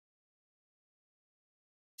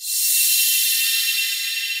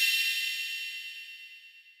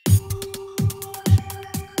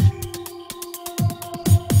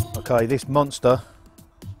Okay, this monster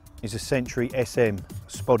is a Century SM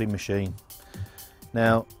spodding machine.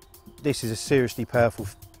 Now, this is a seriously powerful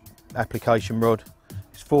application rod.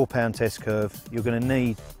 It's 4-pound test curve. You're going to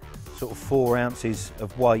need sort of 4 ounces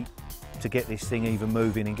of weight to get this thing even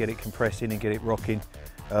moving and get it compressing and get it rocking.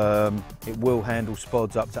 It will handle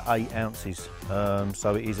spods up to 8 ounces,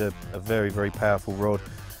 so it is a very, very powerful rod.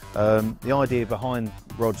 The idea behind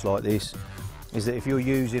rods like this is that if you're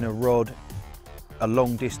using a rod, a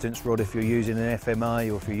long distance rod, if you're using an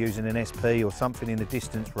FMA or if you're using an SP or something in the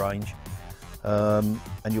distance range, and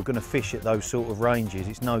you're going to fish at those sort of ranges,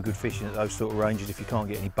 it's no good fishing at those sort of ranges if you can't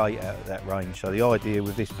get any bait out of that range. So the idea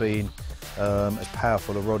with this being as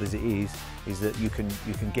powerful a rod as it is that you can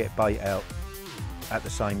get bait out at the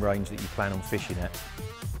same range that you plan on fishing at.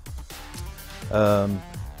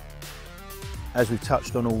 As we've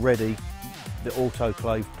touched on already, the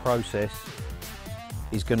autoclave process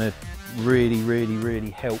is going to really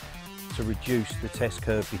help to reduce the test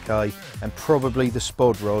curve decay, and probably the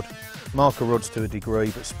spod rod. Marker rods to a degree,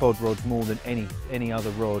 but spod rods more than any other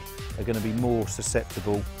rod are going to be more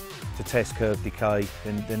susceptible to test curve decay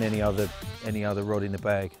than any other rod in the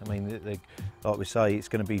bag. I mean, like we say, it's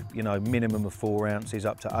going to be, you know, minimum of 4 ounces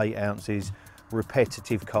up to 8 ounces,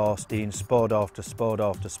 repetitive casting, spod after spod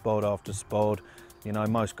after spod after spod. You know,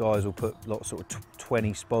 most guys will put lots of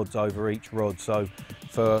 20 spods over each rod. So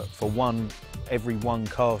for every one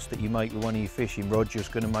cast that you make with one of your fishing rods, you're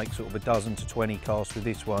just going to make sort of a dozen to 20 casts with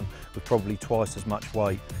this one with probably twice as much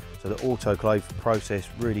weight. So the autoclave process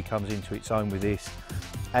really comes into its own with this,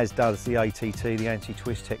 as does the ATT, the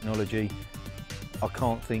anti-twist technology. I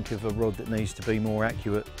can't think of a rod that needs to be more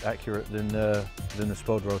accurate than the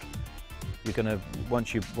spod rod. You're going to,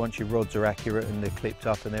 once your rods are accurate and they're clipped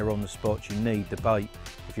up and they're on the spot, you need the bait.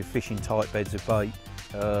 If you're fishing tight beds of bait,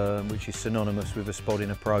 which is synonymous with a spodding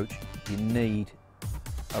approach, you need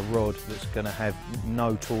a rod that's going to have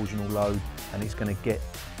no torsional load, and it's going to get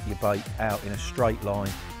your bait out in a straight line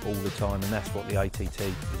all the time, and that's what the ATT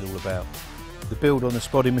is all about. The build on the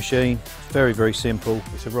spodding machine is very simple.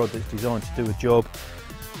 It's a rod that's designed to do a job.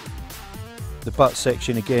 The butt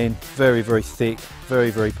section, again, very thick,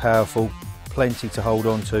 very powerful. Plenty to hold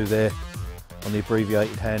on to there on the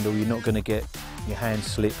abbreviated handle. You're not going to get your hand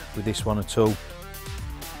slip with this one at all.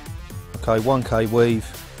 Okay, 1K weave,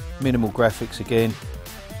 minimal graphics again,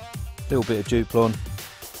 little bit of Duplon,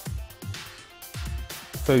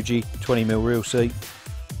 Fuji 20mm reel seat,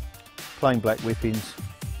 plain black whippings,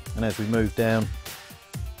 and as we move down,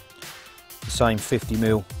 the same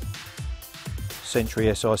 50mm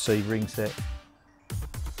Century SIC ring set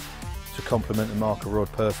to complement the marker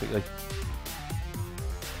rod perfectly.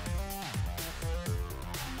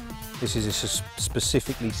 This is a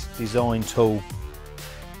specifically designed tool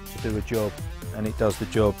to do a job, and it does the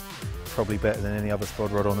job probably better than any other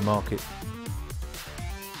spod rod on the market.